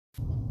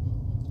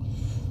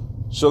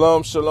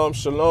Shalom, shalom,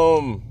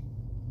 shalom.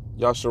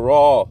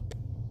 Yasharal.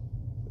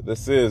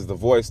 This is the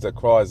voice that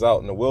cries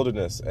out in the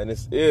wilderness, and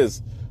this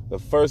is the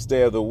first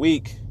day of the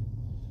week.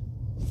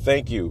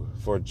 Thank you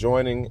for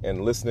joining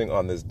and listening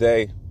on this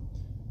day.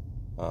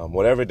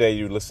 Whatever day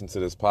you listen to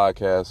this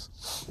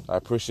podcast, I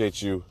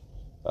appreciate you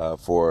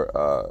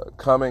for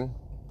coming.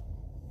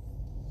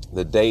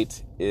 The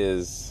date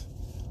is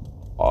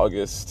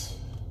August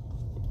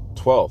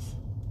 12th.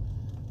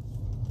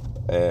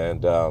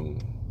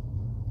 And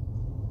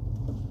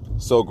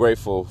so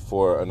grateful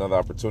for another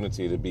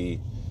opportunity to be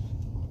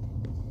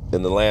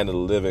in the land of the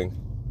living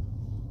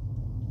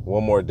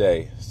one more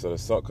day.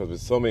 Because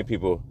there's so many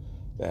people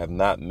that have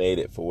not made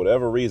it for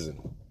whatever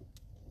reason.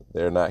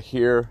 They're not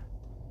here,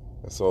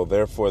 and so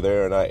therefore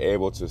they're not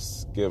able to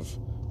give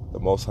the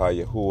Most High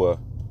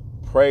Yahuwah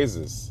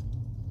praises.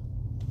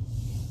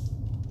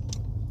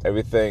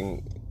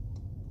 Everything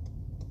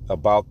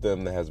about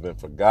them that has been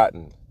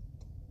forgotten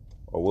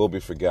or will be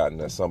forgotten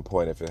at some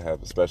point,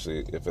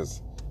 especially if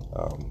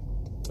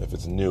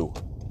it's new.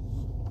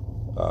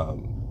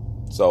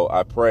 So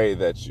I pray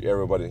that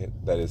everybody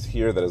that is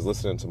here, that is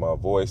listening to my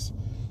voice,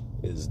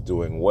 is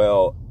doing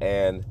well,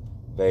 and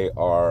they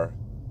are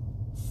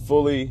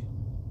fully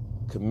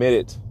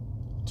committed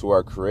to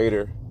our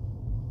Creator,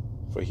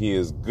 for He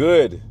is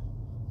good,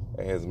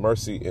 and His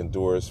mercy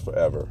endures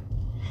forever.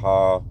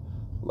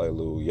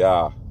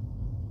 Hallelujah.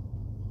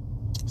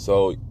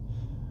 So,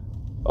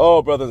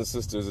 brothers and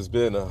sisters, it's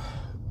been an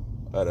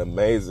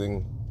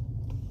amazing,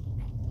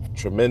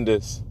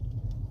 tremendous,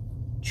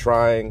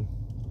 trying,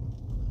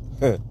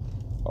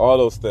 all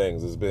those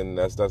things.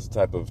 That's the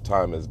type of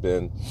time it's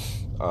been.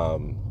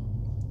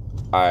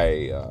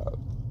 I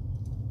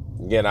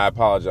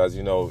apologize.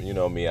 You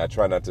know me. I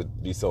try not to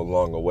be so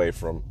long away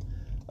from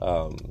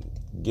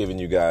giving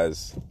you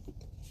guys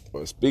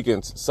or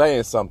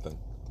saying something.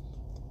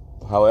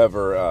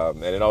 However,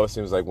 and it always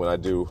seems like when I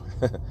do,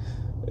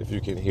 if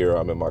you can hear,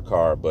 I'm in my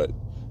car, but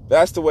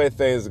that's the way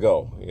things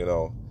go.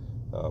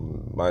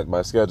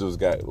 My schedule's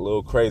got a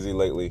little crazy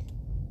lately.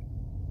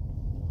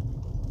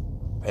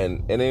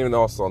 And even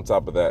also on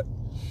top of that,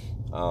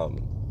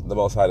 the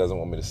Most High doesn't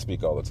want me to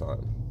speak all the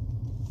time.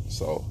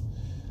 So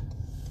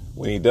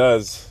when He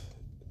does,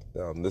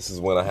 this is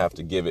when I have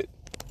to give it.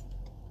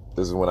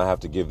 This is when I have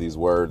to give these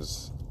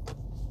words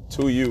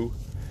to you.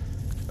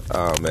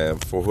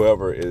 And for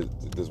whoever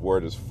this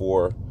word is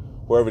for,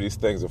 whoever these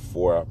things are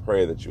for, I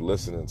pray that you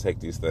listen and take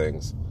these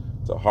things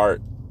to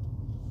heart.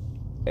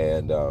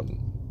 And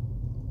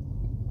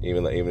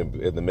even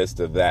in the midst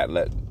of that,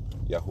 let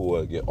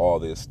Yahuwah get all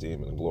the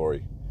esteem and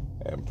glory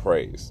and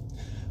praise.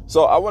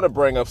 So I want to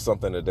bring up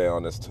something today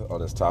on this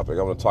topic.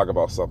 I want to talk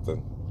about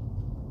something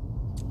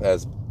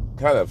that's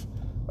kind of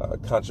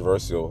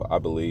controversial, I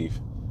believe,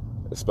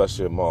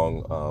 especially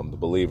among the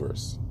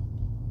believers.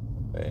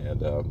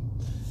 And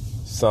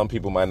some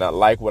people might not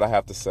like what I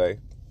have to say.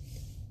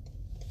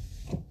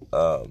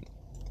 And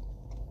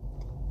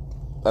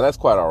that's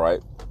quite all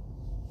right.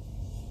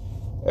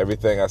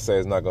 Everything I say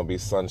is not going to be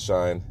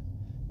sunshine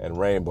and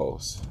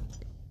rainbows.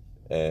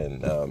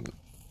 And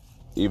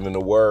even the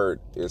word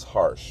is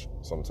harsh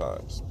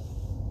sometimes.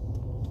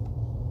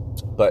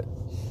 But,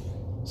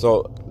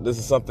 so this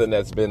is something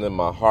that's been in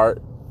my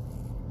heart.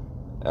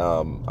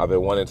 I've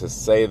been wanting to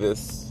say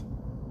this.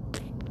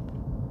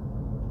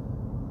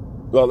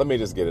 Well, let me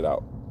just get it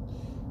out.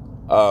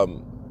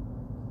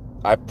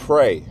 I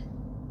pray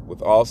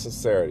with all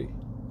sincerity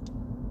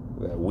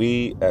that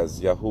we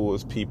as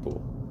Yahuwah's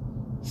people,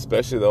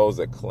 especially those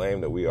that claim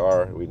that we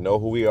know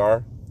who we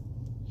are,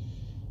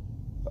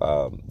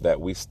 that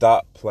we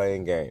stop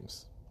playing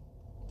games.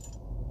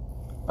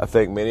 I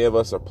think many of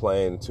us are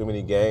playing too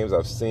many games.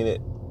 I've seen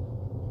it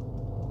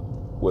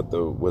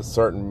with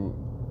certain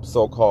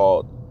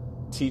so-called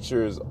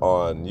teachers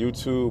on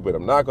YouTube, but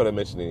I'm not going to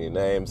mention any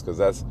names because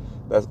that's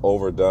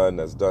overdone.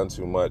 That's done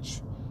too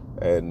much.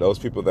 And those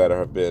people that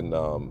have been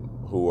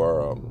who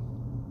are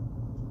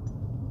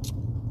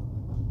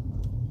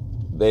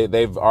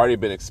they've already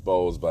been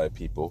exposed by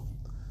people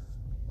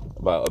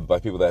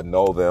that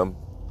know them.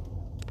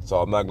 So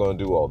I'm not going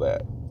to do all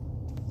that.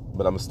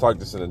 But I'm going to talk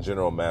this in a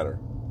general manner.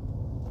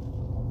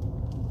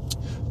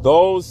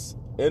 Those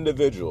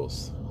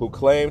individuals who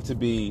claim to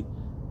be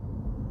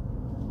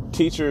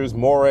teachers,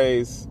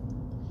 mores,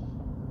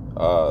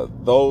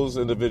 those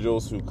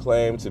individuals who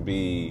claim to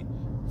be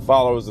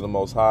followers of the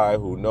Most High,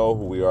 who know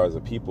who we are as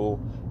a people,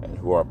 and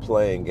who are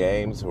playing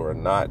games, who are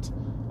not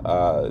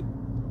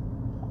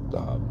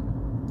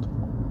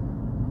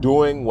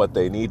doing what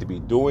they need to be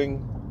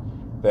doing,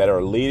 that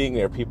are leading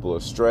their people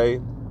astray,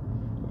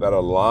 that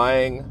are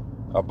lying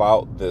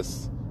about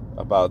this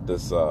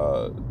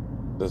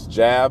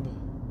jab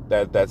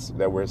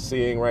that we're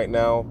seeing right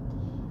now,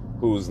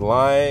 who's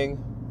lying,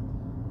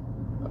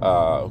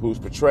 who's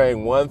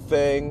portraying one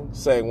thing,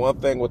 saying one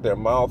thing with their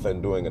mouth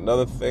and doing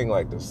another thing,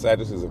 like the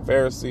Sadducees and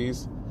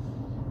Pharisees.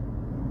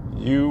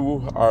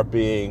 You are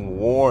being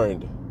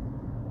warned.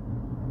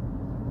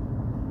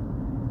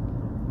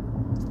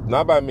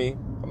 Not by me.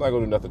 I'm not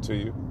going to do nothing to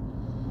you.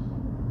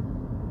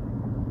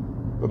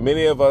 But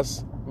many of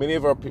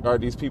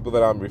these people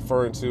that I'm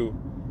referring to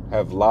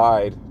have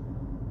lied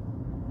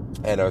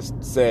and are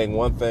saying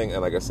one thing,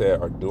 and like I said,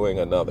 are doing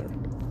another.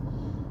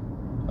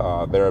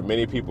 There are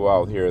many people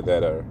out here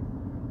that are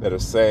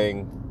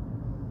saying,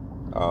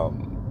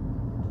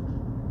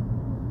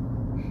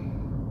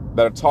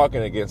 that are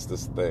talking against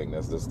this thing.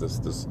 That's this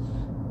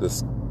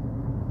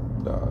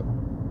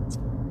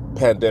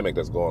pandemic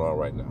that's going on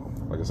right now.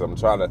 Like I said, I'm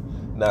trying to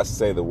not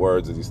say the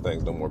words of these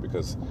things no more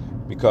because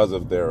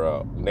of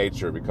their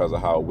nature, because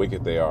of how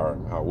wicked they are,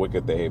 how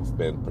wicked they've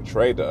been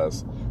portrayed to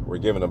us. We're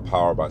giving them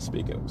power by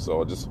speaking them.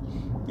 So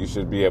you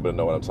should be able to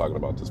know what I'm talking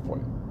about at this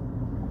point.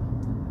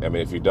 I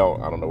mean, if you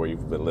don't, I don't know where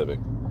you've been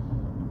living.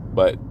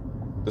 But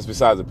that's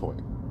besides the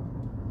point.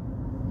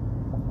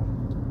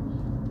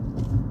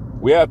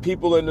 We have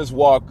people in this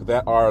walk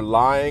that are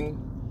lying,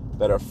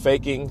 that are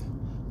faking,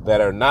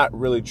 that are not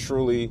really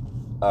truly,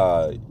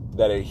 that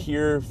are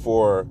here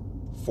for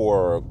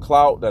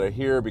clout, that are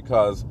here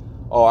because,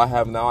 I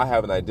have an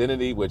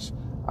identity, which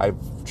I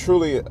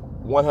truly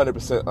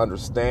 100%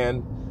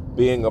 understand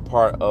being a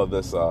part of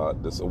this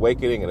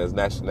awakening and this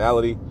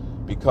nationality,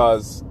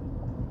 because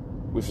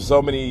for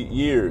so many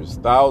years,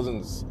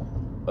 thousands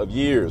of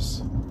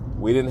years,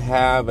 we didn't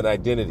have an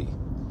identity.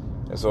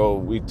 And so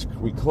we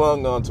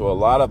clung on to a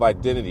lot of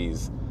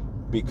identities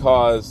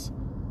because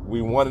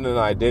we wanted an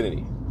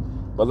identity.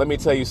 But let me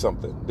tell you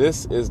something.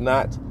 This is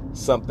not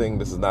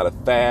a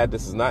fad.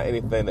 This is not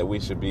anything that we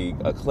should be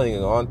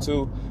clinging on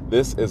to.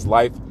 This is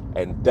life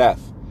and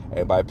death.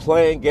 And by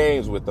playing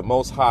games with the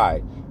Most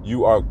High,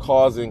 you are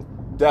causing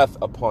death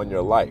upon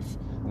your life.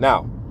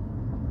 Now,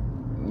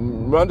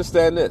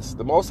 understand this.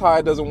 The Most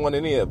High doesn't want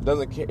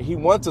doesn't care. He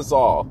wants us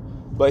all,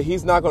 but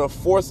he's not going to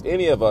force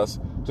any of us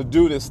to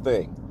do this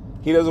thing.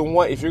 He doesn't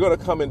want, if you're going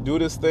to come and do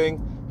this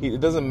thing,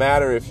 it doesn't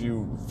matter if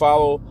you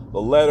follow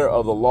the letter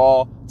of the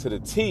law to the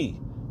T.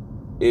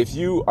 If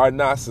you are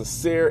not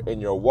sincere in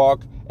your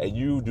walk and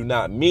you do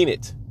not mean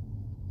it.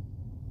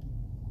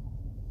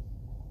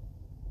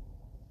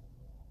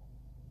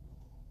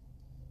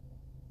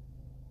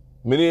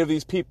 Many of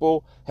these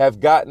people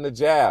have gotten the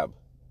jab.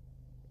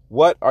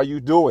 What are you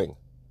doing?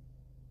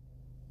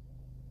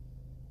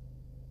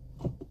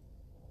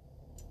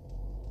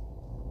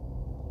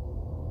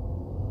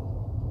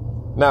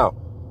 Now,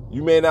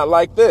 you may not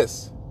like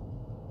this.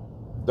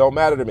 Don't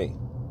matter to me.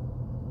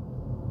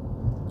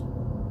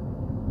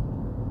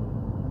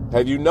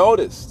 Have you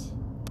noticed?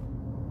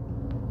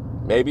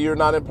 Maybe you're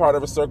not in part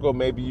of a circle.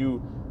 Maybe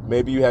you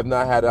have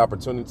not had the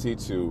opportunity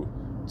to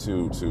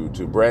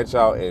branch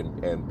out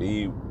and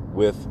be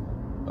with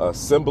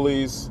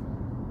assemblies,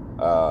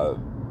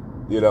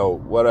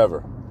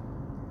 whatever.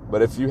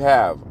 But if you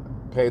have,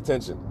 pay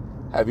attention.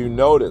 Have you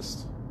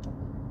noticed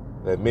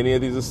that many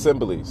of these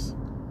assemblies,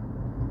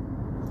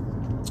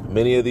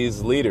 many of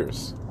these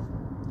leaders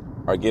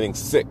are getting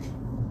sick?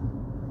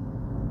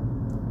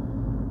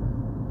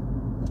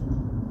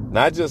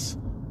 Not just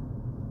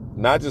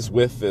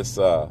with this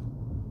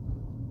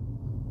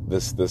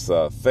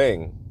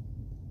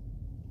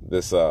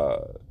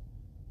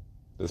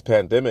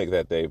pandemic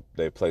that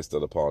they placed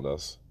it upon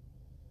us,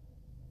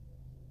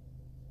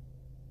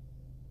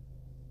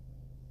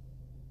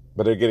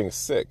 but they're getting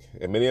sick,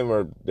 and many of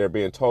them they're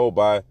being told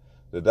by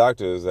the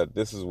doctors that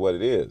this is what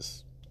it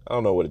is. I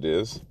don't know what it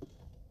is.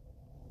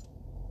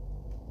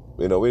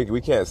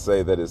 We can't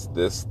say that it's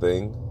this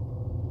thing,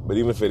 but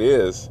even if it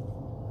is,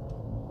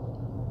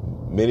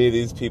 many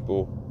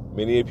people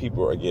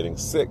are getting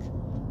sick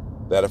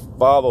that have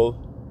followed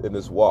in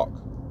this walk.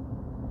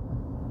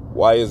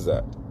 Why is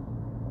that?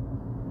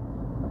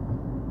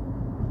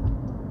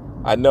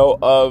 I know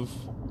of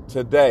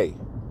today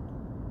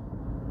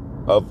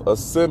of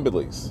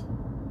assemblies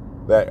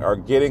that are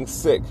getting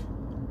sick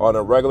on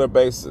a regular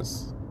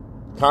basis,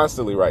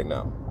 constantly right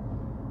now,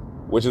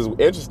 which is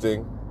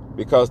interesting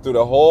because through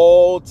the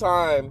whole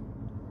time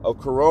of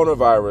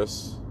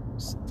coronavirus,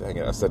 dang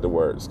it, I said the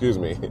word, excuse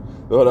me,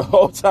 the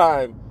whole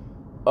time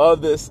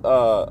of this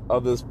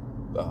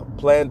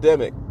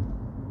pandemic,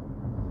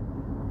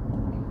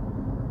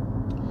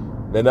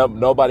 then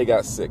nobody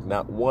got sick.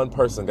 Not one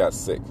person got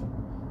sick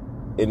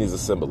in these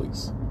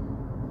assemblies.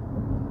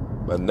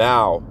 But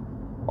now,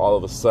 all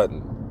of a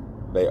sudden,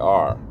 they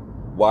are.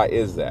 Why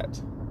is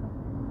that?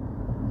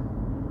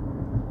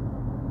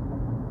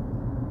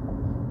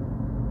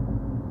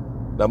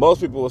 Now,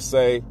 most people will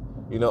say,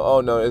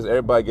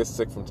 everybody gets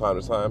sick from time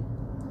to time.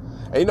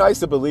 And, I used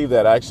to believe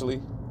that,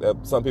 actually, that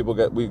some people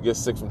get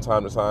sick from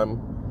time to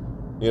time,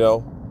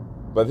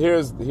 But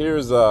here's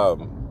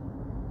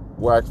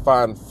where I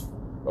find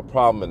a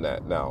problem in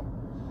that now.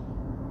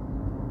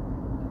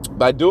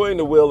 By doing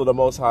the will of the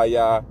Most High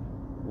Yah,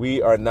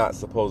 we are not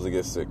supposed to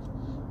get sick.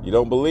 You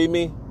don't believe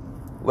me?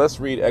 Let's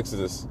read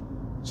Exodus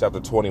chapter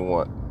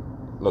 23.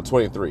 Let's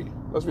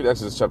read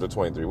Exodus chapter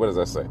 23. What does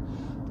that say?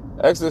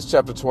 Exodus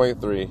chapter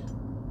 23,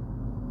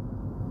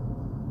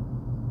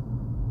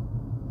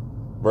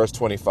 verse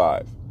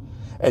 25.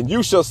 And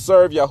you shall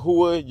serve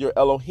Yahuwah your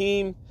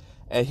Elohim,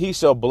 and he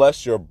shall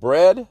bless your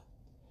bread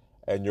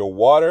and your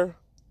water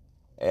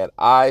and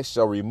I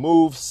shall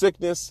remove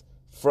sickness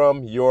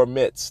from your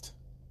midst.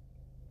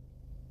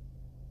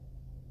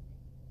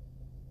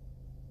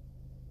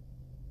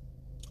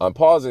 I'm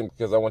pausing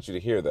because I want you to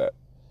hear that.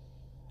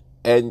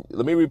 And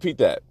let me repeat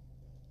that.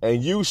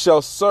 And you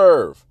shall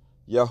serve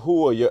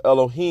Yahuwah your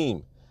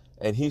Elohim,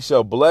 and he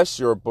shall bless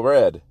your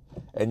bread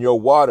and your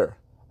water,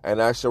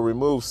 and I shall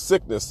remove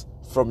sickness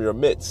from your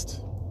midst.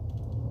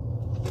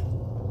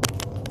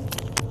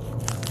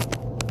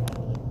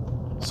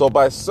 So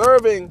by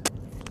serving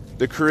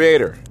the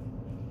Creator,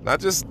 not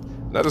just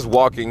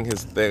walking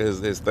his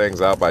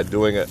things out by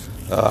doing it.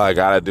 I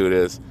gotta do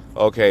this.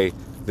 Okay,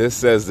 this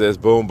says this.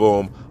 Boom,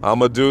 boom. I'm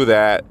gonna do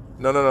that.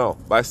 No.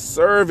 By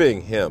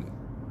serving him,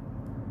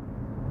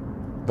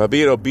 by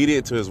being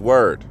obedient to his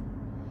word,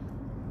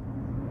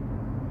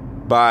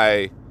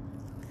 by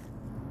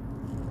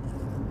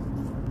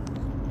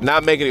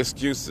not making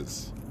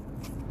excuses,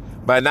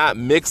 by not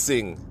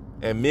mixing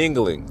and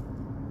mingling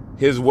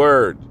his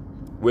word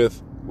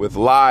with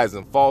lies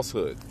and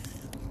falsehood,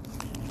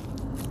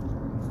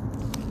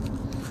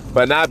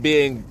 by not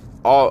being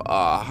all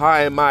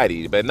high and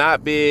mighty, by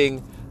not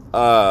being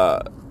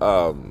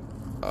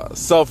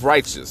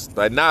self-righteous,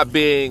 by not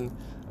being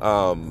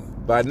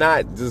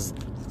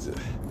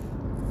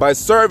by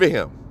serving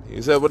him.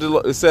 He said,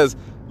 it says,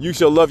 you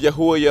shall love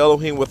Yahuwah your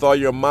Elohim with all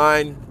your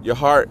mind, your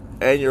heart,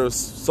 and your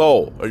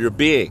soul, or your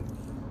being.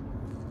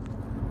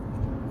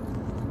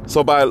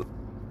 So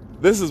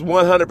this is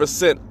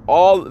 100%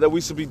 all that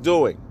we should be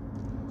doing.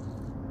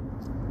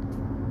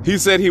 He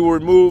said he will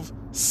remove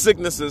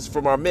sicknesses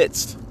from our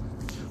midst.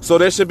 So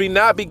there should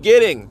not be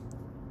getting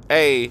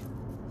a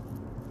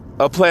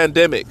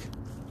pandemic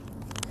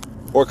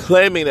or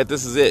claiming that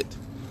this is it.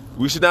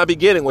 We should not be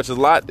getting, which is a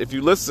lot, if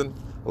you listen,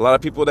 a lot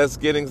of people that's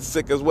getting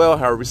sick as well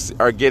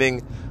are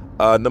getting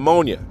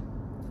pneumonia.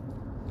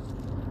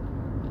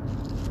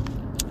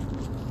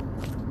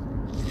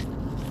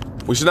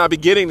 We should not be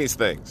getting these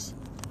things.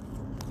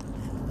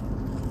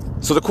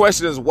 So the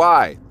question is,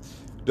 why?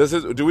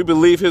 Do we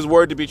believe his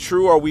word to be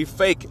true? Or are we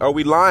fake? Are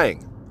we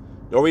lying?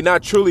 Are we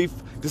not truly?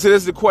 This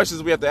is the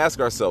questions we have to ask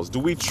ourselves. Do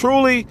we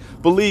truly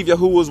believe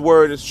Yahuwah's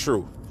word is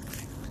true?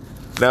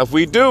 Now, if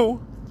we do,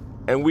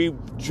 and we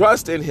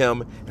trust in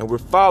him, and we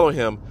follow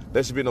him,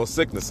 there should be no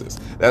sicknesses.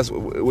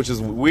 Which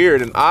is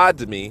weird and odd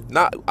to me.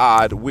 Not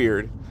odd,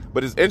 weird,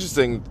 but it's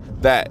interesting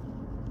that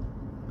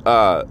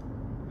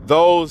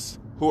those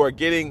who are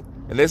getting,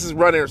 and this is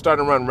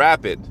starting to run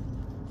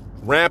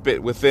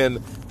rampant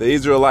within the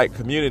Israelite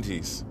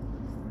communities,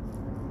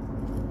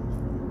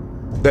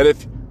 that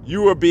if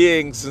you are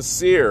being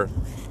sincere,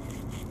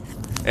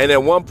 and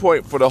at one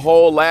point for the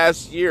whole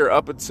last year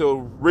up until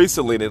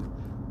recently,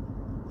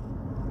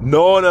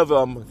 none of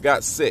them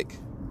got sick.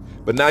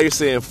 But now you're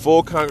seeing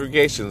full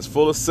congregations,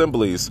 full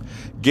assemblies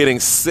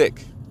getting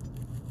sick,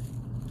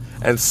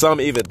 and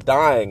some even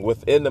dying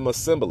within them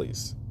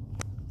assemblies.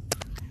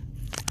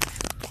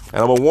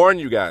 And I'm going to warn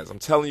you guys, I'm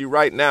telling you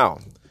right now,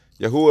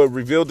 Yahuwah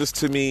revealed this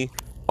to me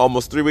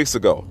almost 3 weeks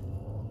ago.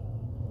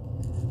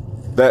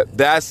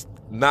 That's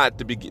not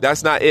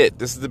it.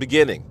 This is the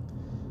beginning.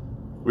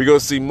 We're going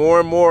to see more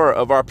and more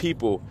of our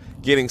people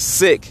getting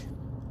sick,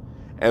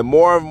 and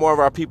more of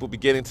our people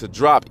beginning to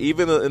drop,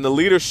 even in the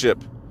leadership,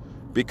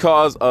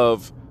 because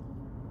of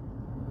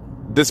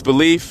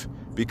disbelief,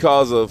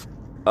 because of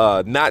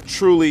not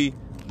truly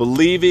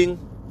believing.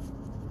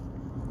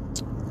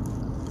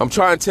 I'm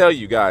trying to tell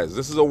you guys,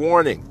 this is a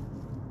warning.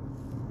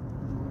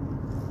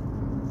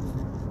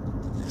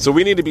 So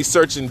we need to be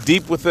searching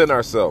deep within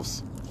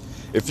ourselves.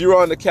 If you're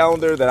on the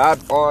calendar that I'm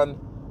on,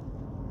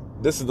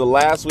 this is the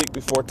last week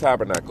before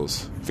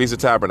Tabernacles, Feast of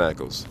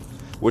Tabernacles,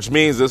 which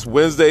means this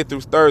Wednesday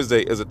through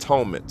Thursday is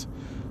atonement.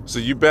 So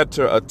you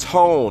better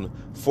atone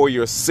for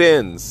your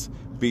sins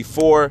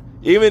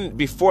even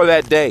before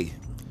that day.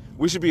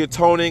 We should be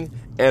atoning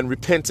and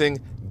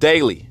repenting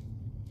daily.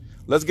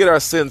 Let's get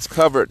our sins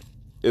covered,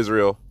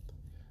 Israel,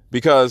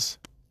 because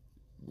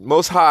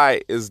Most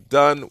High is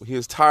done. He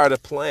is tired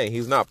of playing.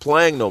 He's not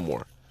playing no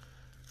more.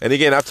 And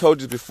again, I've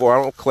told you before,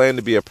 I don't claim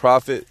to be a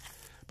prophet,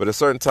 but at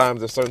certain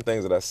times, there's certain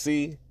things that I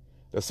see.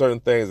 There's certain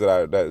things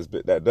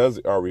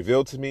that are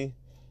revealed to me.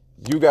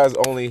 You guys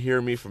only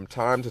hear me from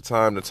time to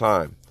time to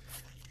time.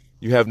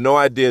 You have no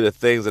idea the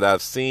things that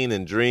I've seen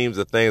in dreams,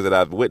 the things that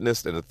I've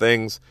witnessed, and the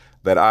things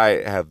that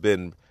I have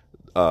been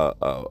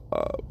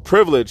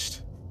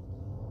privileged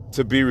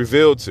to be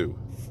revealed to.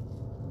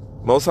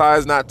 Most High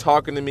is not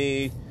talking to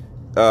me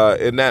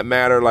in that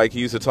matter like he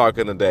used to talk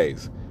in the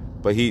days,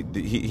 but he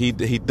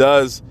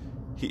does.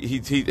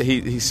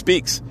 He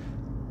speaks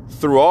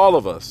through all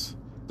of us.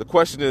 The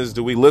question is,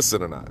 do we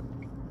listen or not?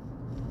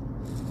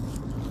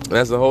 And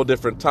that's a whole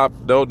different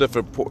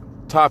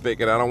topic,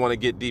 and I don't want to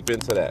get deep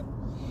into that.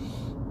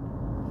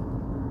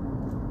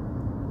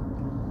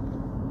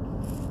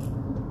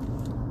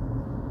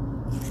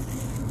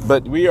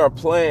 But we are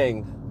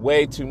playing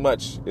way too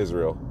much,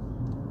 Israel.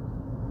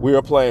 We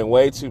are playing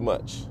way too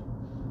much.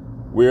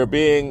 We are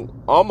being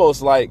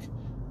almost like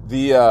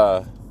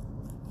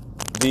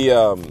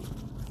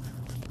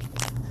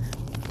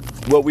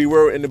what we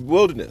were in the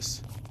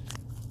wilderness.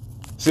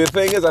 See, the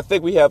thing is, I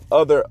think we have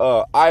other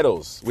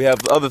idols. We have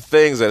other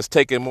things that's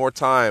taking more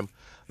time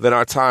than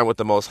our time with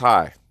the Most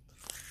High.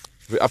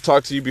 I've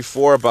talked to you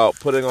before about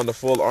putting on the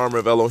full armor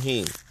of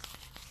Elohim.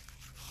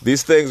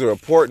 These things are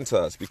important to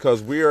us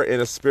because we are in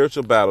a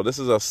spiritual battle. This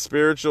is a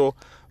spiritual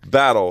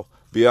battle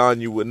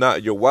beyond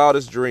your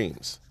wildest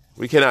dreams.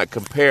 We cannot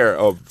compare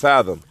or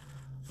fathom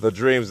the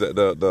dreams that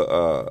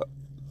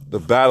the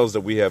battles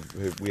that we are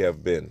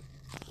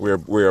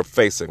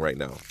facing right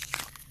now.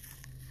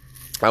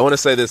 I want to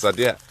say this. I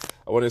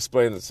want to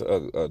explain this,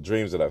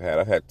 dreams that I've had.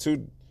 I've had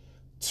two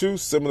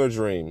similar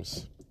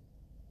dreams,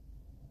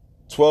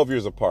 12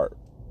 years apart.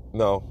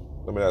 No,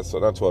 I mean, that's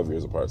not 12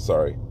 years apart.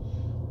 Sorry.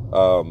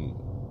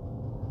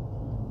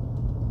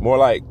 More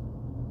like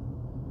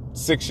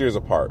 6 years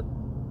apart.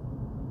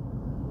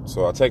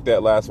 So I'll take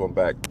that last one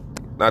back.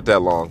 Not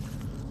that long.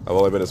 I've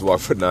only been in this walk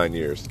for 9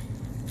 years.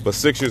 But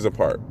 6 years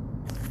apart.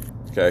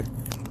 Okay?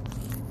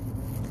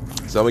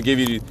 So I'm going to give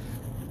you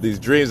these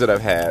dreams that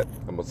I've had.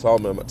 I'm going to tell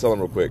them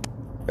real quick.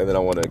 And then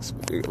I'll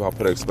explain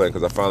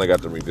because I finally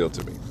got them revealed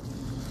to me.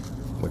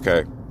 Okay?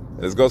 And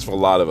this goes for a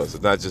lot of us.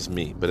 It's not just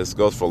me, but it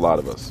goes for a lot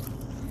of us.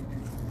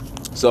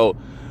 So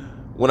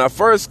when I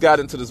first got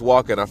into this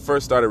walk and I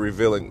first started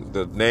revealing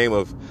the name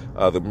of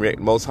the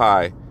Most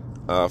High,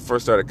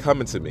 first started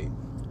coming to me.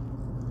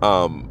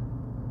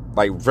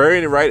 Like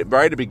right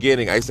at the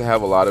beginning, I used to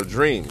have a lot of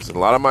dreams. And a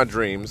lot of my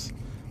dreams,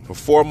 for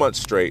 4 months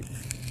straight,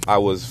 I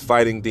was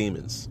fighting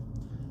demons.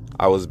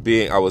 I was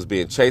being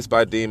chased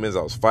by demons.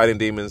 I was fighting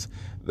demons.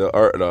 The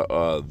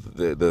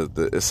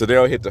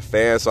scenario hit the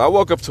fan. So I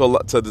woke up to a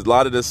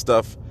lot of this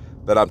stuff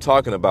that I'm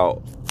talking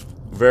about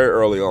very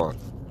early on.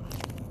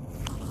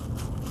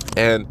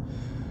 And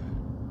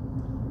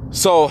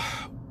so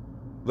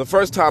the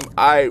first time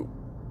I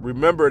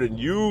remembered and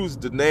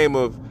used the name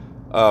of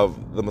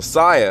the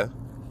Messiah,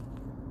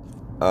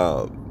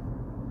 now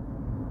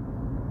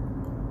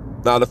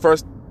the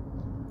first,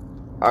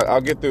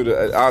 I'll get through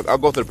I'll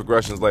go through the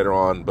progressions later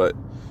on, but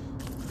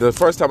the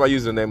first time I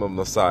used the name of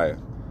Messiah,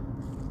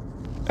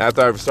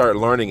 after I started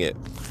learning it,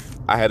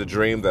 I had a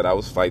dream that I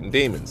was fighting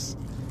demons.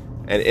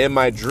 And in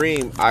my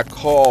dream, I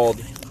called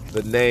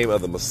the name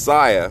of the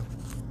Messiah.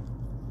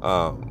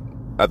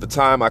 At the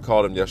time, I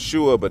called him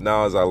Yeshua, but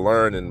now as I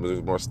learned and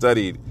was more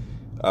studied,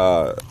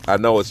 I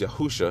know it's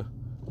Yahusha.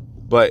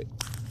 But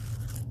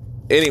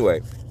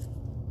anyway,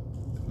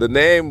 the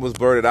name was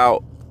blurted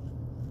out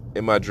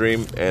in my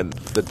dream, and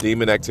the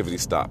demon activity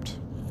stopped.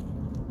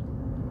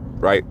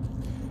 Right?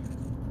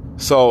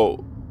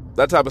 So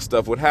that type of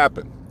stuff would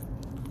happen.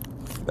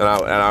 And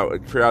I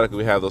would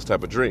periodically have those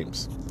type of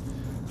dreams.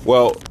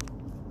 Well,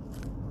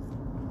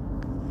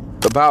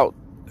 about,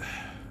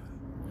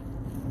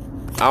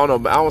 I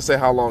won't say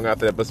how long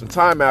after that, but some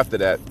time after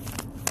that,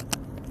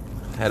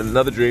 I had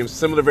another dream,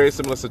 very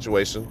similar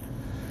situation.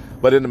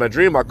 But in my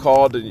dream, I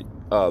called the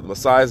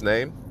Messiah's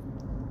name.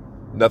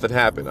 Nothing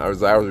happened. I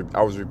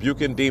was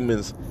rebuking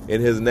demons in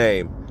his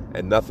name,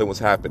 and nothing was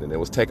happening. It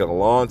was taking a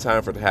long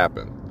time for it to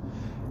happen.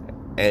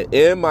 And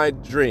in my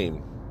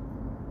dream,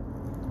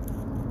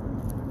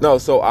 in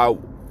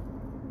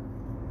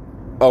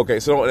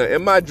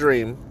my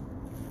dream,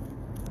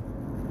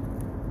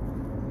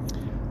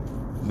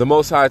 the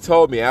Most High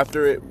told me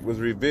after it was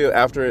revealed,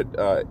 after it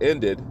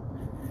ended,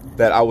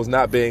 that I was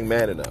not being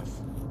man enough.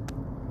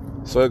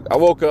 So I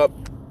woke up,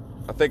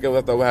 I think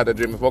after I had that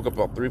dream, I woke up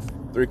about 3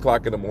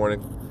 o'clock in the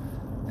morning,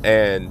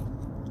 and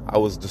I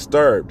was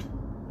disturbed.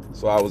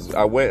 So I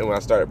went and I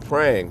started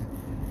praying,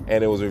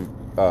 and it was,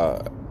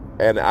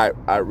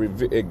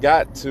 it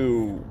got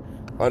to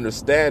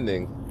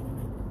understanding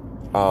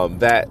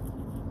that,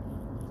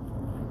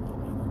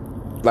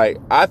 like,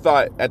 I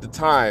thought at the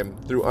time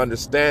through the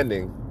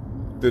understanding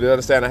I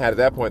had at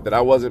that point, that I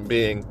wasn't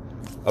being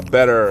a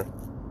better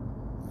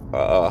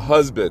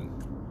husband.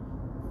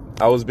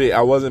 I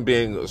wasn't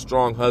being a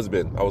strong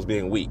husband. I was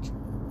being weak.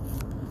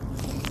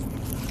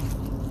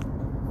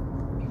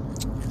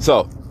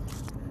 So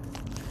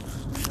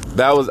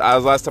that was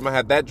last time I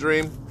had that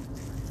dream.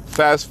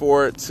 Fast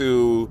forward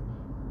to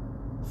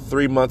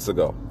 3 months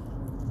ago.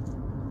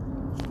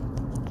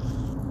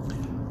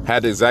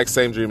 Had the exact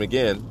same dream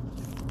again.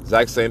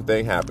 Exact same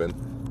thing happened.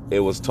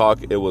 It was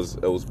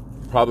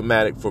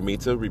problematic for me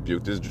to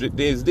rebuke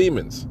these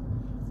demons.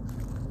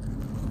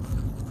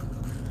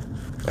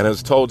 And it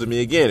was told to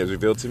me again. It was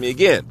revealed to me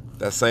again.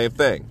 That same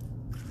thing.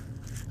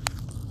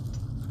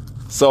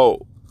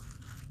 So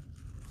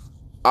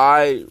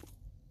I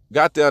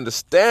got the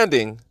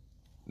understanding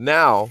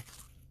now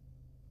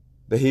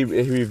that he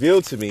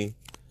revealed to me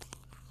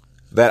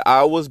that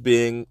I was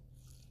being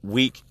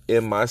weak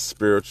in my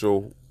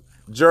spiritual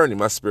journey,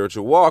 my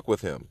spiritual walk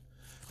with him.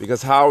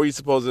 Because how are you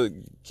supposed to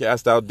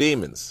cast out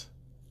demons?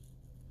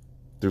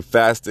 Through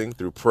fasting,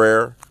 through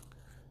prayer.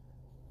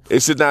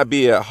 It should not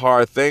be a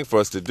hard thing for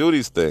us to do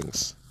these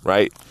things,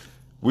 right?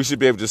 We should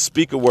be able to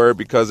speak a word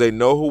because they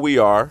know who we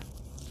are,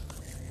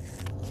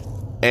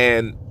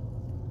 and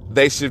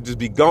they should just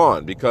be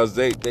gone because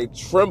they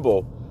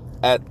tremble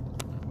at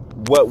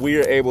what we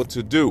are able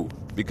to do,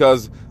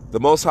 because the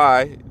Most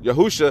High,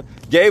 Yahusha,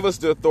 gave us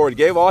the authority,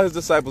 gave all his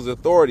disciples the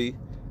authority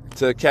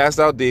to cast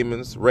out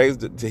demons,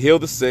 to heal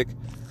the sick,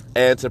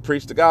 and to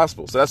preach the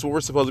gospel. So that's what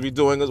we're supposed to be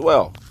doing as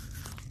well.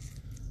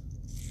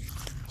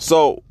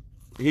 So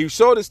he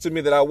showed this to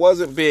me that I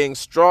wasn't being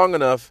strong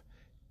enough,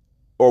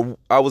 or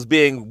I was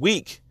being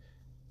weak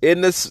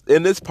in this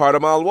part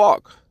of my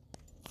walk.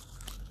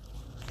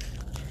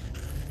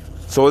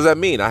 So what does that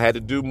mean? I had to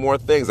do more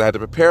things. I had to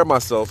prepare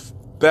myself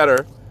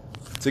better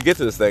to get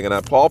to this thing.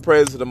 And Paul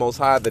prays to the Most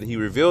High that he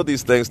revealed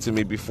these things to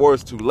me before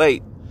it's too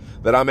late,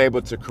 that I'm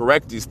able to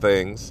correct these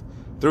things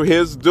through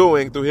his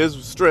doing, through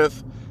his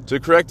strength to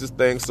correct this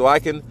thing, so I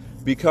can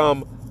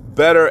become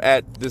better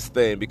at this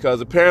thing, because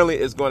apparently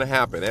it's going to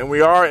happen. And we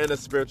are in a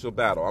spiritual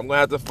battle. I'm going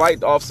to have to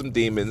fight off some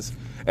demons.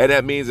 And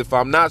that means if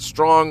I'm not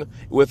strong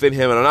within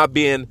him, and I'm not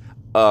being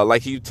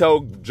like he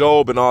told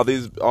Job and all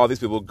these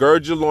people,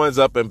 gird your loins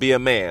up and be a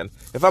man.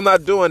 If I'm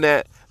not doing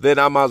that, then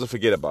I might as well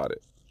forget about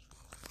it.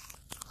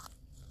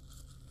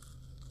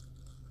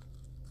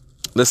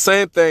 The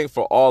same thing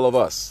for all of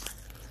us.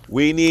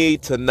 We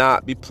need to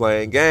not be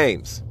playing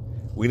games.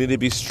 We need to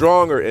be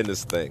stronger in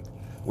this thing.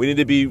 We need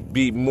to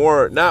be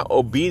more, not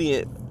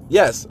obedient.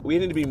 Yes, we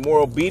need to be more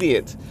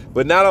obedient,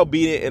 but not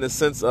obedient in the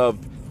sense of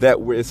that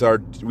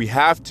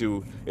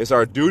it's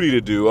our duty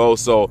to do. Oh,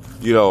 so,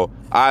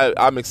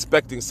 I'm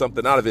expecting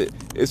something out of it.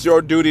 It's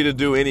your duty to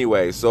do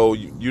anyway. So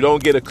you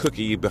don't get a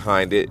cookie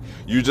behind it.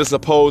 You're just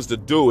supposed to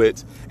do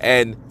it,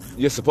 and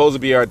you're supposed to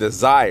be our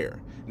desire.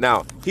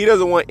 Now, he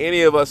doesn't want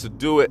any of us to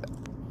do it.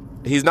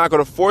 He's not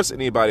going to force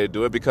anybody to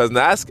do it, because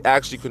that's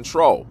actually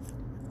control.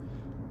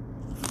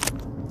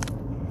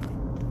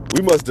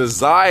 We must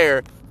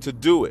desire to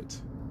do it.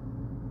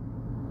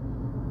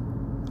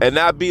 And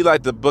not be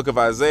like the book of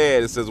Isaiah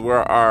that says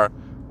where our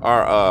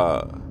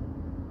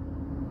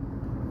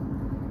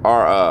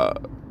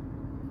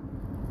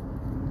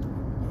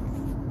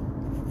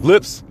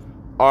lips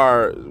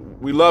are,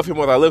 we love him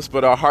with our lips,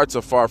 but our hearts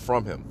are far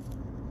from him.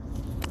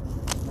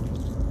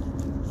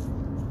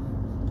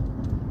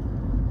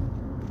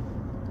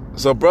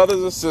 So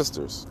brothers and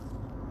sisters,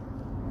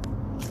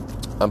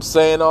 I'm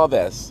saying all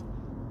this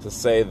to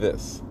say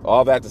this.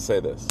 All that to say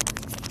this.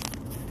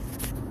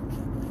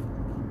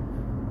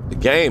 The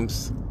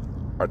games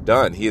are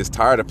done. He is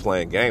tired of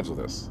playing games with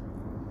us.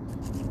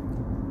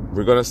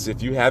 We're going to see,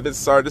 if you haven't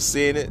started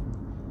seeing it,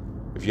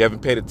 if you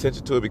haven't paid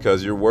attention to it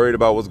because you're worried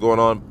about what's going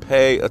on,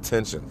 pay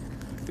attention.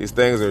 These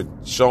things are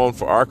shown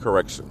for our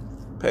correction.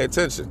 Pay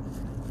attention.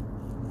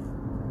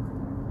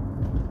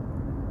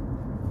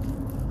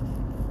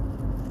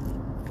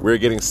 We're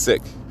getting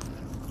sick.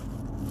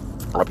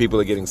 Our people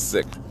are getting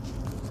sick.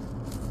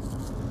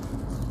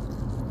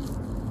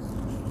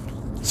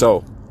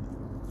 So,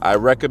 I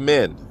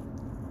recommend,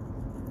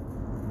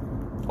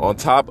 on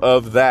top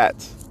of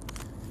that,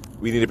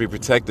 we need to be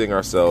protecting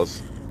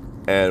ourselves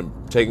and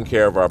taking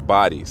care of our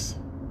bodies.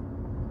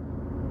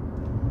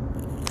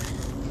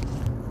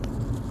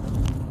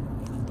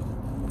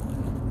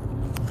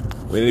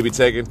 We need to be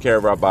taking care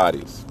of our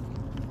bodies.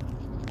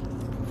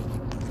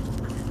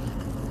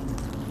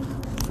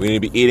 We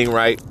need to be eating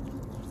right.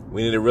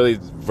 We need to really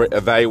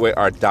evaluate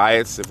our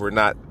diets if we're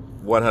not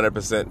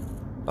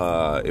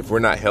 100%, if we're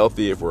not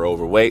healthy, if we're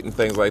overweight and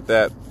things like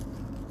that.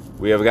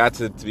 We have got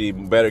to be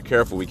better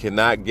careful. We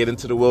cannot get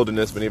into the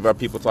wilderness. Many of our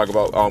people talk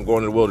about, oh, I'm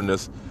going to the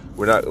wilderness.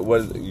 We're not.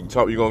 You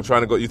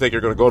think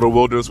you're going to go to the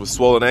wilderness with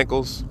swollen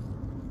ankles,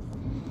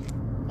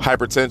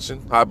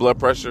 hypertension, high blood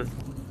pressure,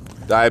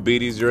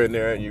 diabetes? You're in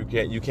there and you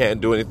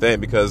can't do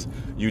anything because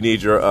you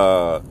need your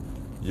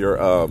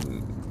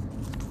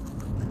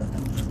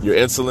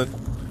insulin.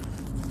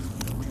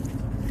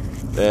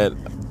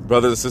 And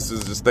brothers and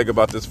sisters, just think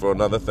about this for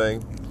another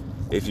thing.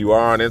 If you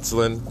are on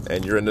insulin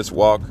and you're in this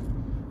walk,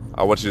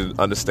 I want you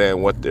to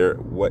understand what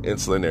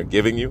insulin they're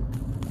giving you.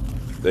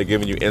 They're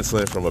giving you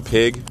insulin from a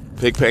pig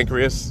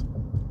pancreas.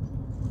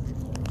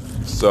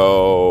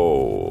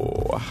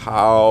 So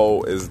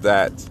how is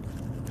that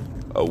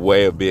a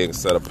way of being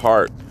set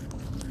apart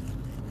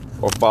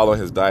or following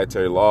his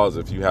dietary laws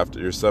if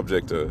you're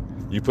subject to,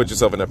 you put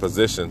yourself in a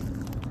position,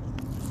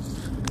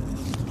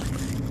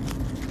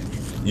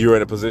 you're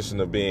in a position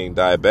of being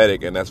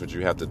diabetic and that's what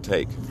you have to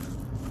take.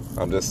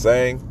 I'm just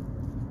saying,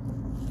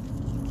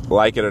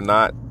 like it or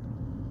not,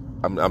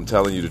 I'm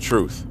telling you the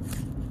truth.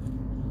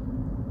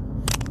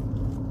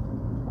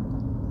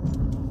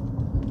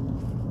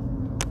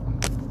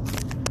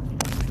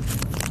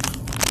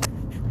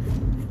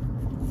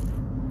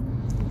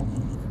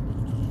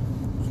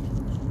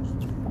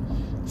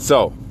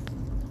 So,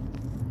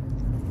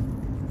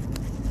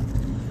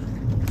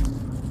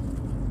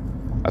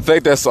 I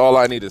think that's all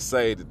I need to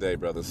say today,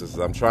 brothers and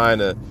sisters. I'm trying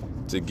to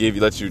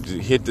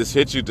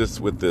hit you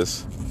with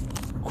this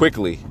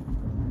quickly,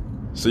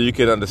 so you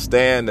can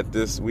understand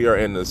that we are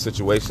in a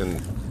situation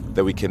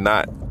that we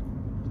can't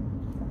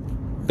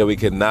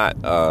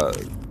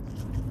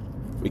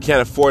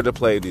afford to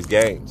play these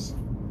games.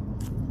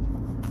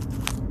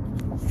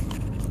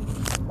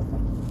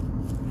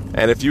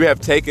 And if you have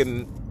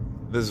taken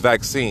this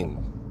vaccine,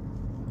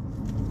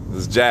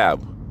 this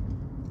jab,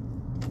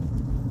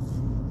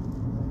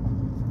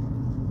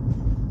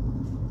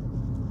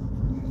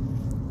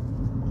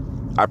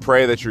 I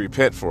pray that you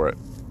repent for it.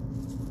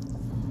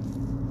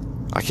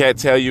 I can't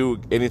tell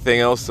you anything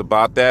else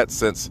about that,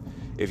 since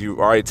if you've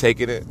already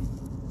taken it,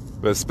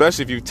 but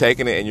especially if you've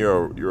taken it and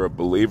you're a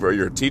believer,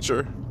 you're a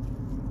teacher,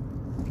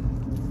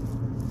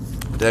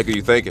 what the heck are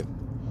you thinking?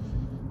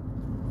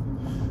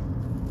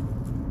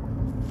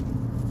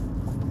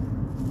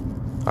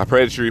 I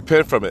pray that you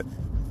repent from it.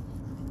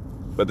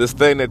 But this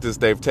thing that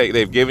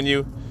they've given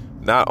you,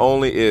 not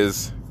only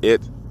is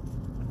it,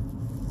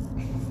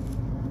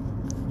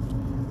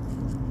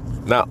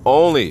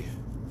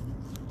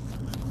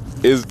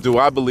 do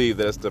I believe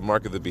that it's the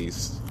mark of the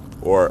beast,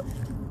 or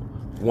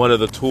one of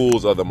the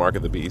tools of the mark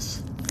of the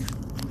beast,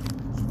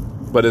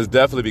 but it's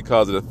definitely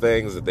because of the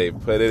things that they've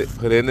put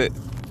in it.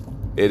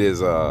 It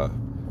is a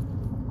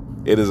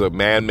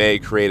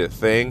man-made created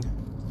thing.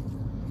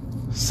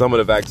 Some of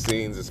the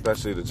vaccines,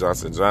 especially the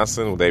Johnson &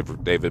 Johnson,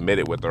 they've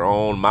admitted with their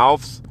own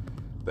mouths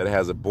that it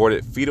has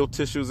aborted fetal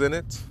tissues in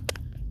it.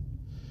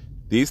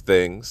 These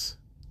things,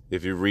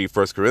 if you read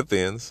 1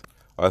 Corinthians,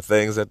 are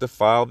things that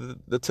defile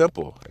the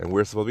temple. And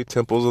we're supposed to be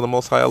temples of the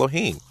Most High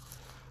Elohim.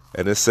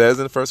 And it says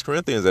in 1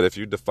 Corinthians that if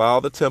you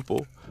defile the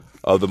temple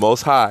of the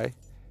Most High,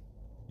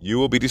 you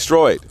will be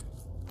destroyed.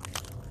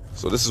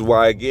 So this is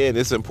why, again,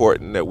 it's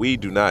important that we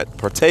do not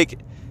partake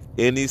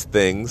in these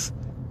things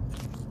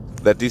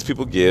that these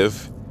people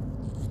give,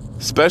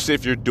 especially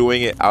if you're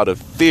doing it out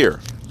of fear.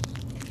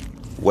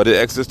 What did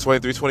Exodus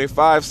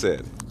 23:25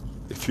 said?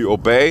 If you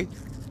obey,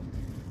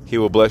 he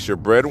will bless your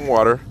bread and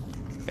water,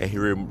 and he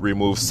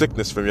remove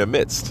sickness from your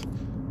midst.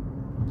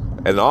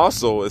 And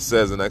also it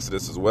says in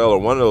Exodus as well, or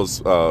one of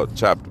those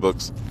chapter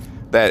books,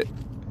 that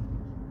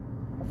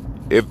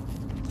if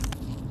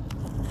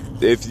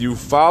you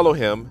follow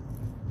him,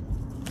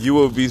 you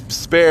will be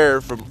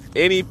spared from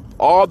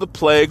all the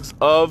plagues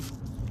of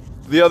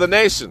the other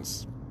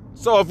nations.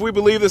 So if we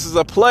believe this is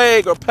a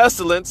plague or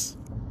pestilence,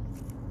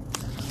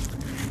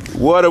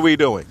 what are we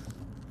doing?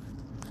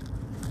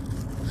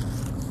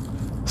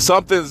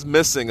 Something's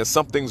missing, and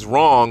something's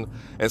wrong,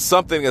 and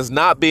something is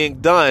not being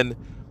done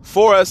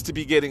for us to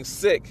be getting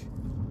sick,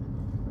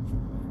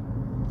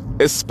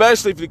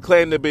 especially if you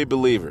claim to be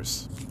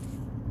believers.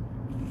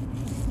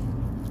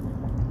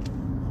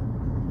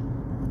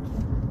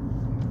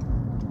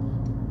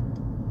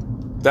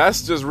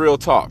 That's just real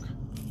talk.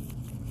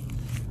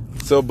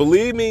 So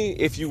believe me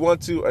if you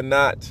want to or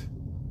not.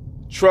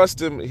 Trust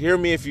him. Hear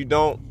me if you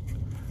don't.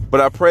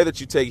 But I pray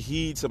that you take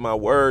heed to my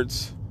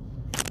words,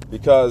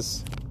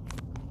 because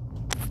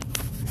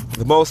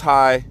the Most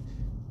High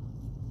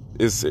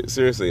is,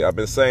 seriously, I've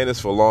been saying this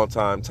for a long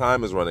time.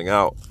 Time is running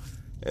out,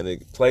 and the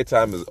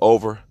playtime is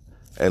over.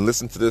 And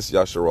listen to this,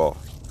 Yasharal.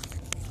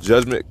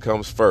 Judgment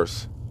comes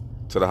first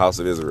to the house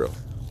of Israel.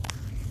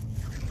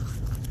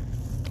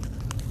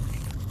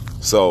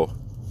 So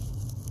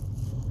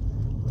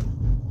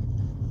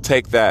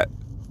take that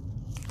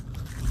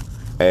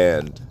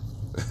and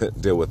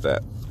deal with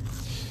that.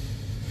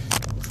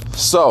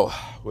 So,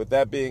 with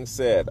that being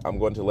said, I'm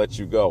going to let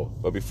you go.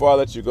 But before I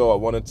let you go, I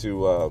wanted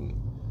to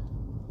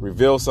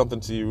reveal something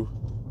to you.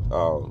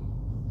 The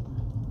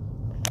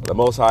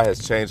Most High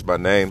has changed my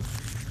name.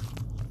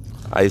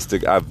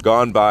 I've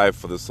gone by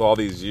for all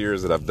these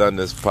years that I've done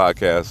this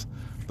podcast,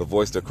 the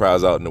voice that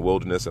cries out in the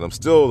wilderness, and I'm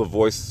still the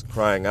voice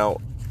crying out.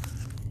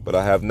 But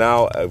I have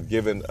now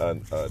given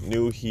a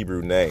new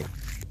Hebrew name.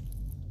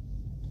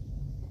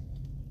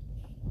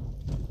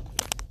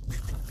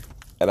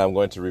 And I'm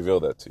going to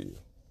reveal that to you.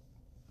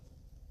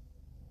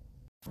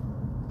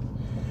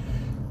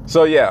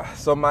 So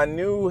my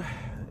new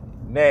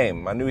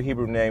name, my new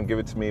Hebrew name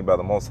given to me by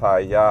the Most High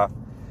Yah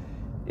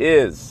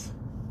is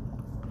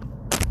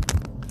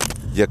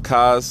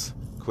Yakaz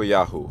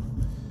Koyahu.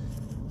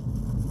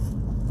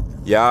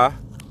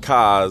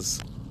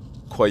 Yakaz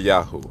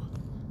Koyahu.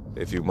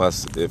 If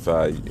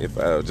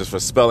just for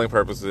spelling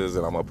purposes,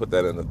 and I'm gonna put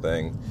that in the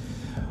thing.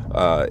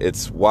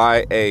 It's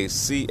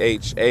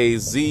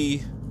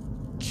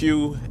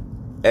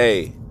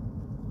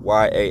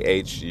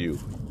YACHAZQAYAHU.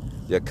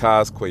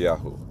 Yakaz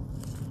Koyahu.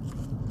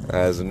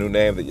 That is a new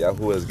name that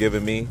Yahuwah has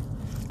given me,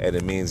 and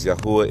it means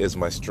Yahuwah is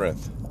my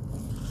strength.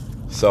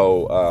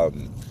 So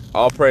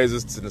all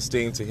praises and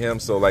esteem to him.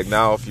 So like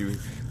now,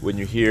 when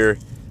you hear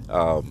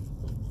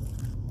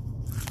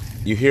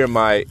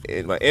my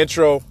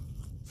intro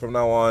from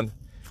now on,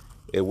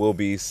 it will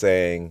be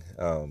saying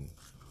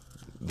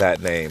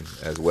that name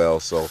as well.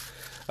 So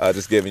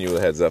just giving you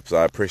a heads up. So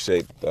I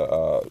appreciate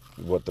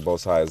what the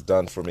Most High has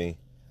done for me.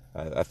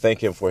 I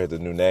thank him for the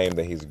new name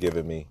that he's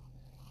given me.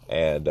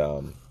 And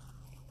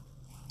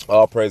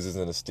all praises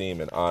and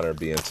esteem and honor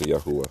be unto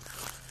Yahuwah.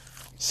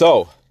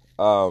 So,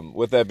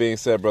 with that being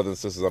said, brothers and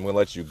sisters, I'm going to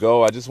let you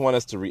go. I just want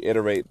us to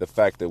reiterate the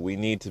fact that we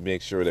need to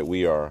make sure that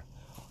we are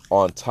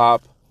on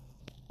top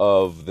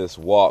of this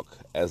walk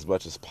as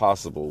much as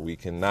possible. We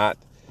cannot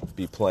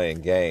be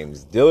playing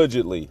games.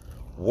 Diligently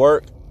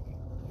work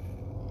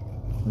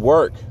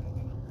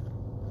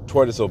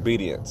toward this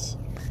obedience.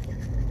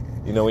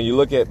 You know, when you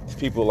look at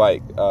people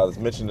like it's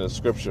mentioned in the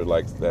scripture,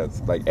 like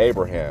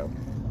Abraham,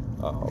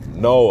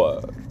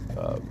 Noah,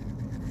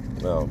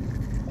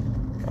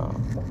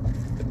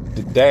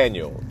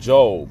 Daniel,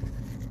 Job,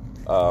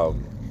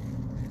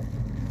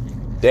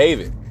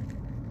 David,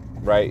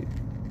 right?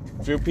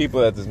 Few people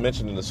that is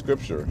mentioned in the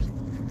scriptures,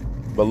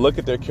 but look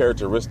at their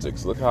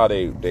characteristics. Look how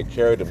they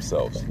carry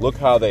themselves. Look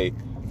how their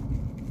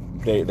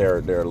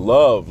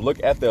love.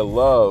 Look at their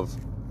love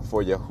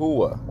for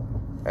Yahuwah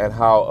and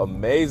how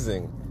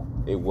amazing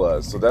it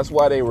was. So that's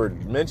why they were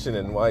mentioned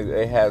and why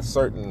they had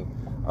certain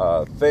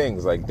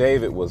things. Like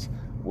David was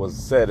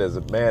said as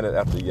a man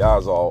after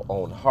Yah's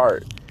own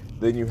heart.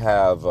 Then you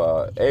have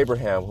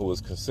Abraham, who was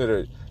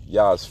considered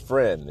Yah's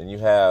friend, and you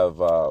have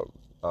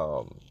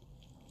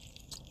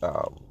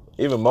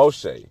even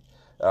Moshe.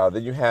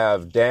 Then you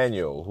have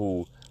Daniel,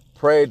 who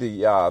prayed to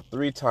Yah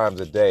 3 times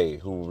a day,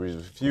 who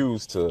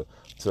refused to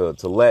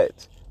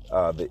let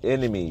the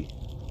enemy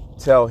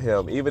tell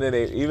him,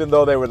 even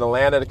though they were in the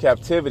land of the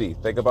captivity.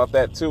 Think about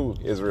that too,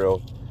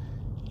 Israel.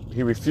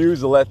 He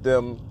refused to let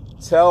them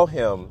tell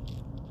him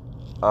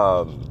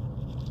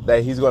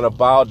that he's going to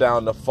bow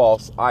down to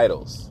false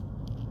idols,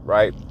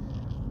 right?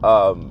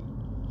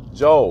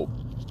 Job,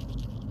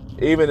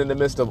 even in the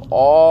midst of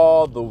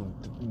all the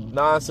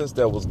nonsense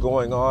that was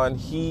going on,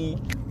 he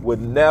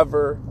would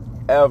never,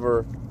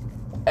 ever,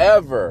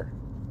 ever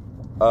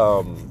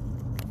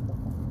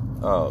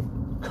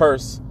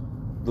curse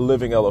the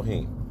living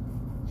Elohim.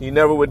 He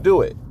never would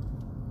do it.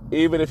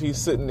 Even if he's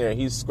sitting there,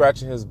 he's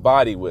scratching his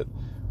body with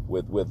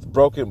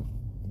broken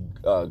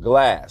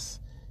glass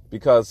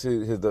because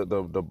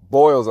the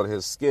boils on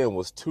his skin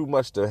was too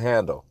much to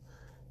handle,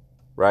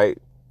 right?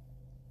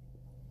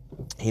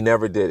 He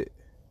never did it.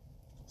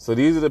 So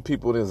these are the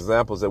people and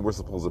examples that we're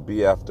supposed to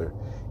be after,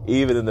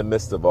 even in the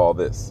midst of all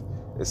this.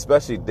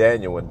 Especially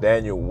Daniel, when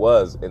Daniel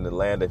was in the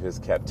land of his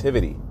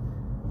captivity.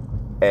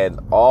 And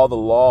all the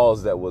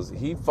laws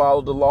he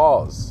followed the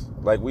laws,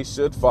 like we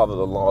should follow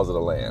the laws of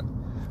the land.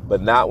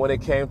 But not when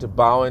it came to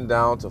bowing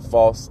down to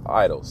false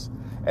idols.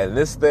 And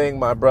this thing,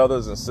 my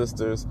brothers and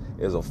sisters,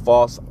 is a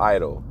false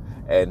idol.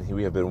 And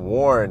we have been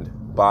warned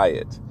by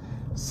it.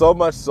 So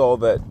much so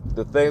that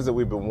the things that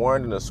we've been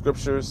warned in the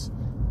scriptures,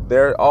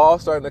 they're all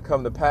starting to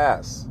come to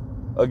pass.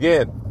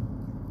 Again,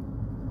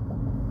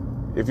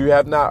 if you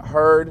have not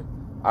heard,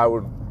 I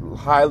would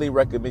highly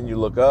recommend you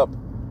look up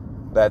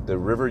that the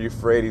river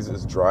Euphrates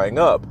is drying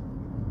up.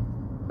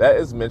 That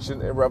is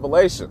mentioned in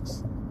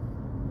Revelations.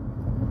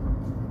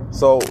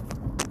 So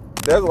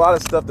there's a lot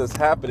of stuff that's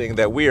happening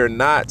that we are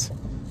not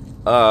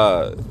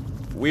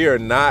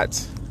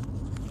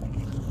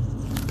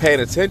paying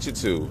attention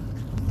to.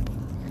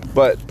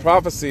 But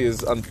prophecy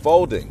is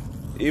unfolding,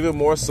 even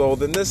more so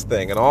than this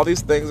thing. And all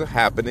these things are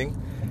happening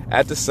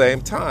at the same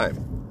time.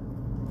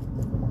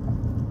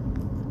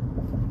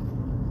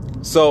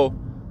 So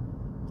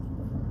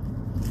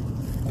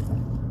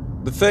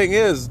the thing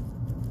is,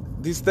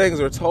 these things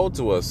are told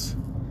to us.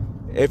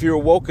 If you're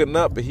woken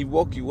up and he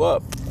woke you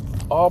up,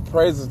 all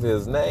praises to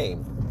his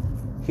name.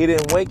 He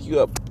didn't wake you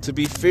up to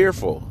be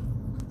fearful.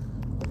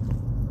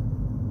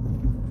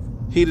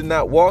 He did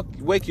not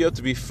wake you up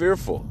to be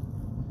fearful.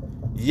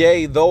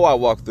 Yea, though I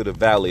walk through the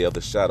valley of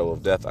the shadow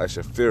of death, I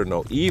shall fear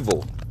no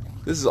evil.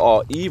 This is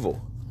all evil.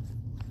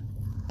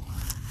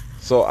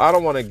 So I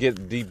don't want to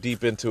get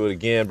deep into it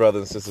again,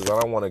 brothers and sisters. I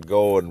don't want to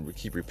go and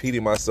keep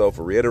repeating myself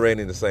or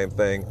reiterating the same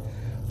thing.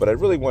 But I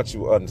really want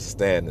you to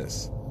understand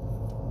this.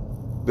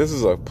 This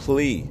is a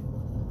plea.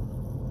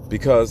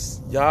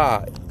 Because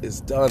Yah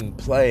is done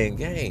playing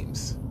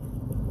games.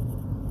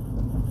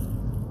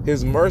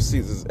 His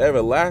mercies is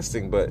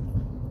everlasting, but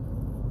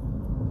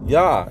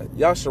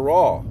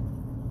Yasharal,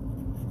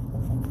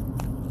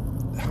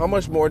 how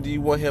much more do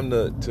you want him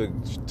to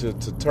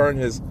turn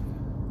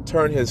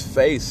his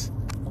face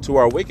to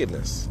our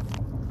wickedness?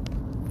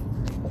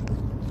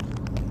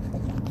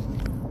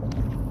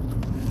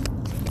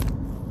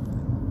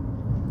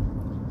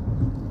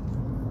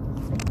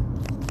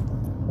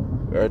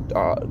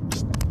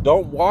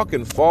 Don't walk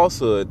in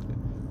falsehood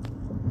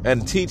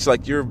and teach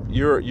like you're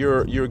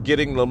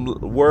getting the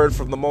word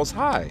from the Most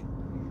High.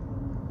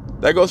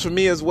 That goes for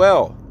me as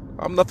well.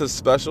 I'm nothing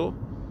special.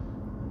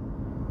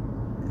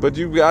 But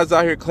you guys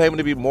out here claiming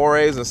to be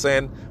mores and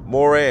saying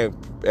more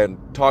and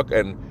talk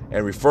and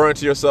referring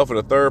to yourself in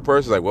the third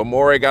person, like, what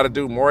more got to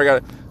do? More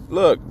got to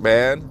look,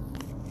 man.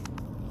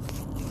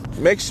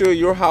 Make sure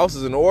your house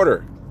is in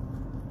order.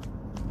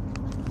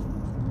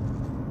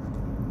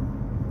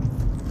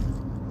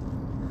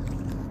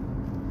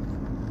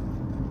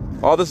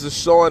 All this is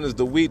showing is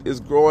the wheat is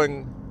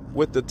growing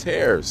with the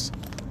tares.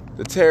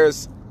 The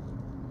tares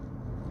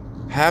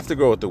have to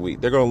grow with the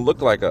wheat. They're going to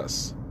look like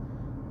us.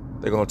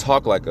 They're going to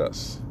talk like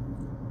us.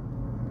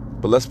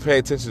 But let's pay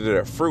attention to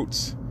their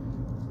fruits.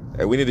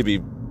 And we need to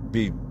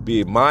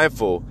be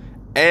mindful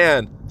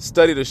and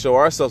study to show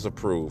ourselves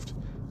approved.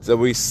 So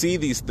when we see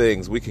these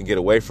things, we can get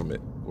away from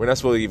it. We're not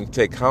supposed to even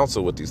take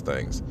counsel with these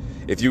things.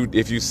 If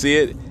you see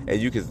it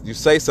and you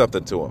say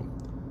something to them.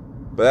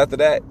 But after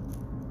that,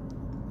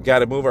 got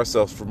to remove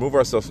ourselves from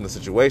the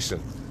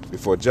situation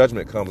before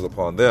judgment comes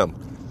upon them,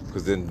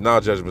 because then now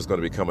judgment is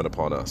going to be coming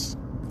upon us.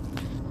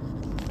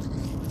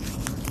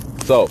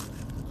 So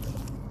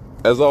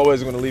As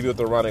always, I'm going to leave you with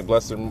the Aaronic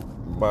blessing,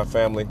 my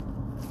family.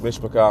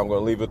 Mishpachah, I'm going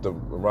to leave you with the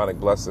Aaronic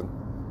blessing.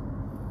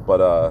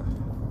 But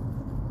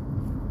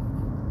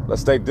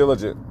let's stay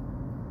diligent.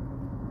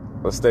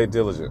 Let's stay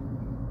diligent.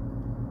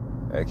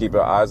 And keep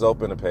our eyes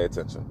open and pay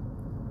attention.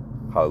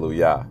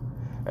 Hallelujah.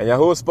 And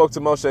Yahuwah spoke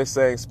to Moshe,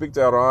 saying, speak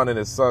to Aaron and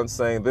his sons,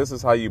 saying, this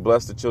is how you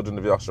bless the children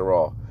of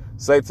Yasharal.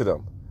 Say to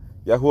them,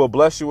 Yahuwah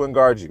bless you and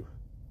guard you.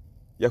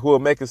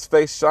 Yahuwah make his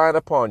face shine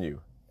upon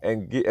you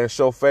and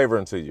show favor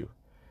unto you.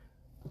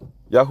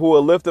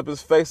 Yahuwah lift up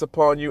his face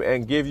upon you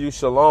and give you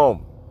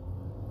shalom.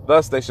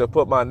 Thus they shall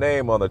put my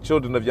name on the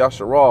children of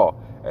Yasharal,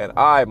 and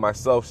I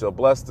myself shall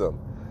bless them.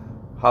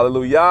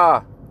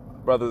 Hallelujah,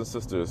 brothers and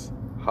sisters.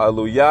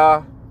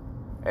 Hallelujah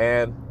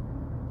and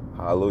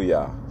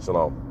hallelujah.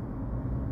 Shalom.